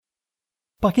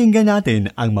Pakinggan natin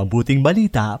ang mabuting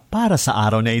balita para sa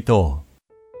araw na ito.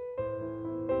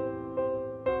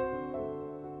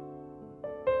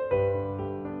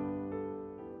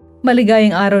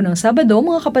 Maligayang araw ng Sabado,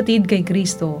 mga kapatid kay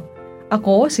Kristo.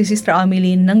 Ako si Sister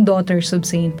Ameline ng Daughters of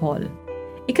St. Paul.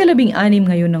 16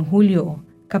 ngayon ng Hulyo,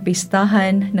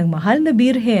 kapistahan ng Mahal na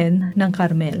Birhen ng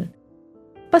Carmel.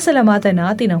 Pasalamatan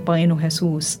natin ang Panginoong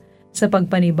Hesus sa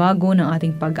pagpanibago ng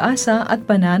ating pag-asa at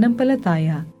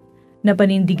pananampalataya na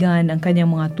panindigan ang kanyang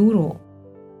mga turo.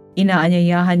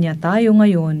 Inaanyayahan niya tayo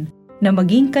ngayon na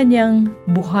maging kanyang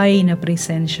buhay na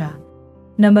presensya,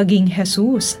 na maging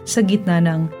Hesus sa gitna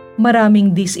ng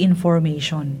maraming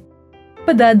disinformation.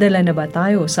 Padadala na ba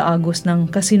tayo sa agos ng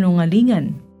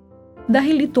kasinungalingan?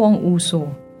 Dahil ito ang uso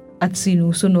at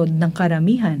sinusunod ng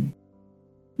karamihan.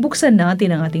 Buksan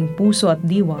natin ang ating puso at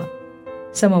diwa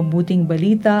sa mabuting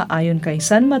balita ayon kay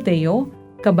San Mateo,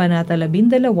 Kabanata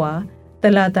 12,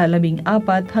 talata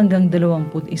 14 hanggang 21.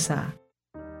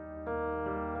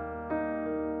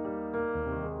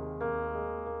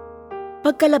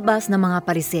 Pagkalabas ng mga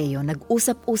Pariseyo,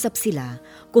 nag-usap-usap sila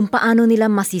kung paano nila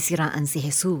masisiraan si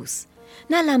Jesus.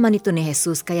 Nalaman ito ni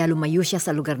Jesus kaya lumayo siya sa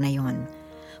lugar na yon.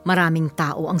 Maraming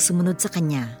tao ang sumunod sa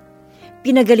kanya.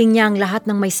 Pinagaling niya ang lahat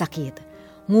ng may sakit,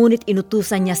 ngunit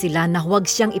inutusan niya sila na huwag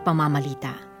siyang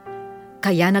ipamamalita.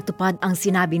 Kaya natupad ang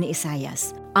sinabi ni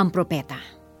Isaias, ang propeta.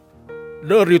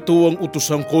 Narito ang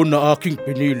utusan ko na aking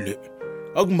pinili,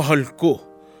 ang mahal ko,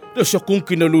 na siya kong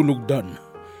kinalulugdan.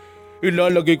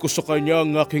 Ilalagay ko sa kanya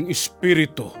ang aking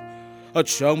espiritu, at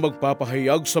siyang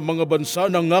magpapahayag sa mga bansa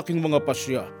ng aking mga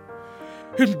pasya.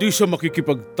 Hindi siya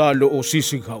makikipagtalo o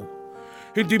sisigaw.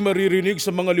 Hindi maririnig sa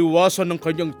mga liwasan ng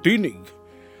kanyang tinig.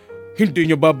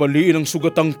 Hindi niya babaliin ang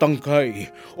sugatang tangkay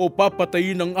o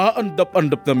papatayin ang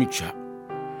aandap-andap na mitya.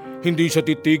 Hindi siya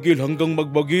titigil hanggang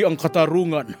magbagi ang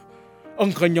katarungan.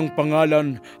 Ang kanyang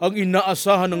pangalan ang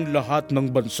inaasahan ng lahat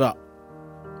ng bansa.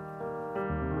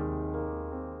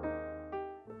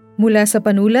 Mula sa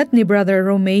panulat ni Brother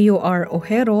Romeo R.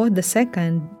 Ojero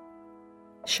II,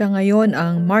 siya ngayon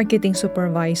ang Marketing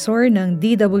Supervisor ng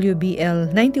DWBL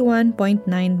 91.9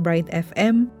 Bright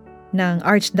FM ng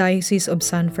Archdiocese of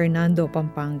San Fernando,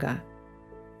 Pampanga.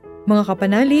 Mga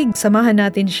kapanalig, samahan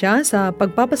natin siya sa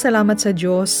pagpapasalamat sa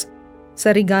Diyos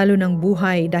sa regalo ng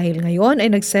buhay dahil ngayon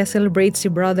ay nagse-celebrate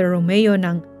si Brother Romeo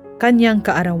ng kanyang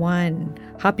kaarawan.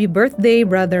 Happy birthday,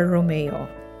 Brother Romeo!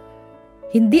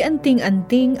 Hindi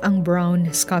anting-anting ang brown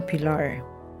scapular.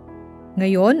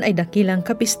 Ngayon ay dakilang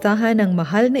kapistahan ng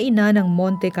Mahal na Ina ng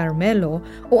Monte Carmelo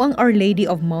o ang Our Lady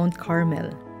of Mount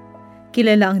Carmel.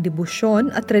 Kilala ang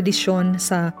debosyon at tradisyon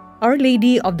sa Our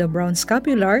Lady of the Brown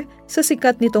Scapular sa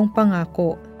sikat nitong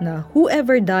pangako na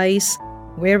whoever dies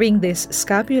wearing this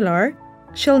scapular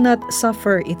shall not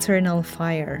suffer eternal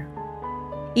fire.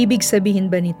 Ibig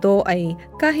sabihin ba nito ay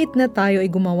kahit na tayo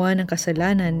ay gumawa ng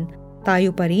kasalanan,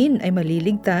 tayo pa rin ay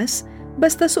maliligtas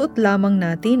basta suot lamang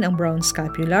natin ang brown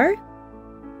scapular?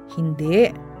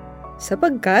 Hindi.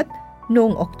 Sapagkat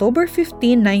noong October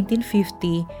 15,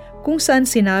 1950, kung saan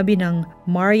sinabi ng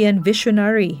Marian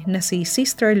visionary na si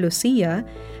Sister Lucia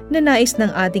na nais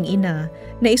ng ating ina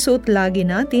na isuot lagi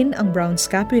natin ang brown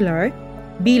scapular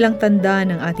bilang tanda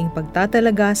ng ating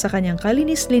pagtatalaga sa kanyang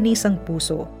kalinis-linisang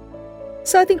puso.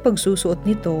 Sa ating pagsusuot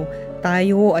nito,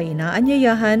 tayo ay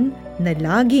inaanyayahan na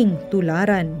laging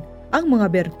tularan ang mga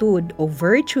bertud o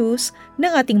virtues ng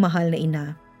ating mahal na ina.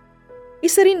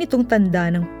 Isa rin itong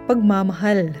tanda ng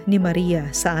pagmamahal ni Maria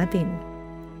sa atin.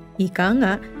 Ika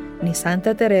nga ni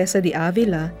Santa Teresa de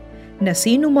Avila na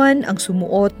sino man ang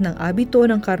sumuot ng abito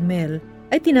ng Carmel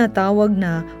ay tinatawag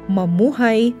na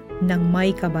mamuhay ng may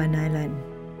kabanalan.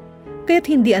 Kaya't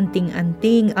hindi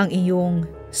anting-anting ang iyong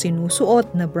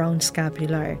sinusuot na brown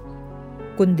scapular,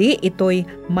 kundi ito'y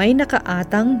may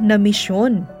nakaatang na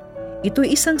misyon.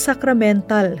 Ito'y isang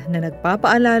sakramental na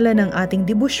nagpapaalala ng ating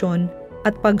debosyon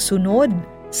at pagsunod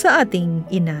sa ating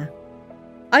ina.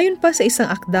 Ayon pa sa isang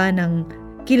akda ng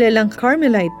kilalang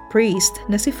Carmelite priest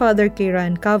na si Father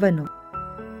Kieran Cavanaugh,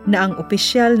 na ang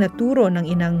opisyal na turo ng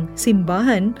inang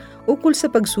simbahan ukol sa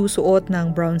pagsusuot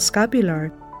ng brown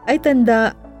scapular ay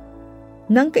tanda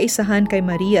ng kaisahan kay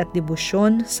Maria at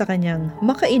debosyon sa kanyang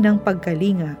makainang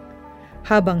pagkalinga,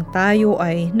 habang tayo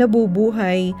ay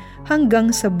nabubuhay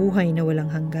hanggang sa buhay na walang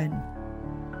hanggan.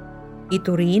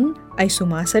 Ito rin ay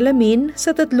sumasalamin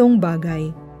sa 3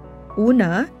 bagay.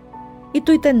 Una,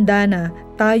 ito'y tanda na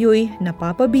tayo'y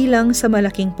napapabilang sa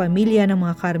malaking pamilya ng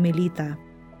mga Karmelita.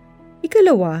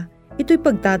 Ikalawa, ito'y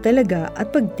pagtatalaga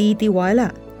at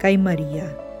pagtitiwala kay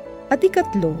Maria. At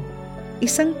ikatlo,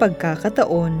 isang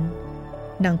pagkakataon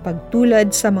ng pagtulad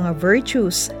sa mga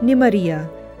virtues ni Maria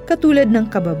katulad ng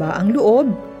kababaang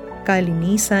loob,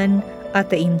 kalinisan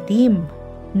at taimtim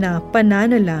na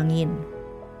pananalangin.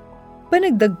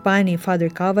 Panagdag pa ni Father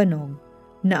Cavanaugh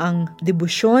na ang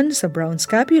debosyon sa brown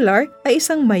scapular ay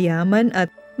isang mayaman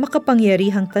at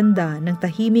makapangyarihang tanda ng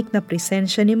tahimik na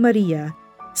presensya ni Maria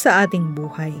sa ating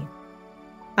buhay.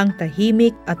 Ang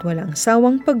tahimik at walang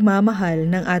sawang pagmamahal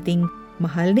ng ating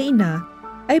mahal na ina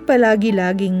ay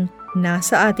palagi-laging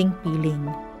nasa ating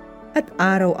piling at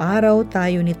araw-araw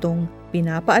tayo nitong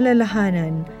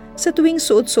pinapaalalahanan sa tuwing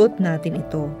suot-suot natin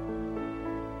ito.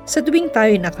 Sa tuwing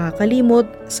tayo nakakalimot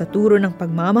sa turo ng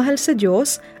pagmamahal sa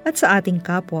Diyos at sa ating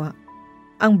kapwa,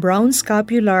 ang brown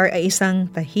scapular ay isang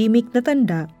tahimik na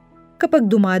tanda kapag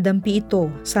dumadampi ito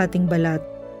sa ating balat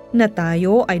na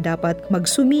tayo ay dapat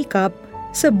magsumikap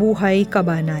sa buhay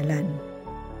kabanalan.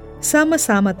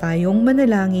 Sama-sama tayong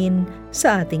manalangin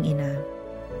sa ating ina.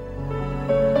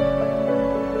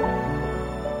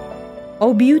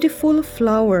 O beautiful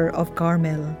flower of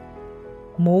Carmel,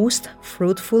 most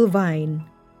fruitful vine,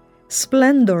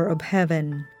 splendor of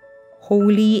heaven,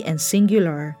 holy and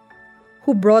singular,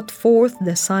 who brought forth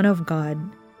the Son of God,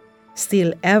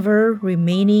 still ever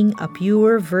remaining a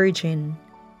pure virgin,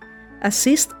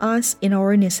 assist us in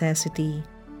our necessity.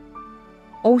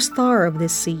 O star of the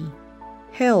sea,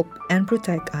 help and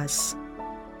protect us.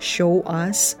 Show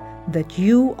us that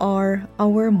you are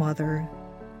our mother.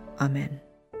 Amen.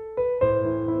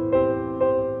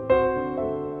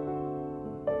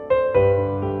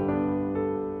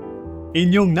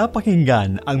 Inyong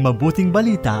napakinggan ang mabuting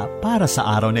balita para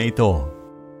sa araw na ito.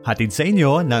 Hatid sa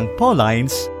inyo ng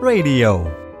Paulines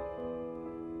Radio.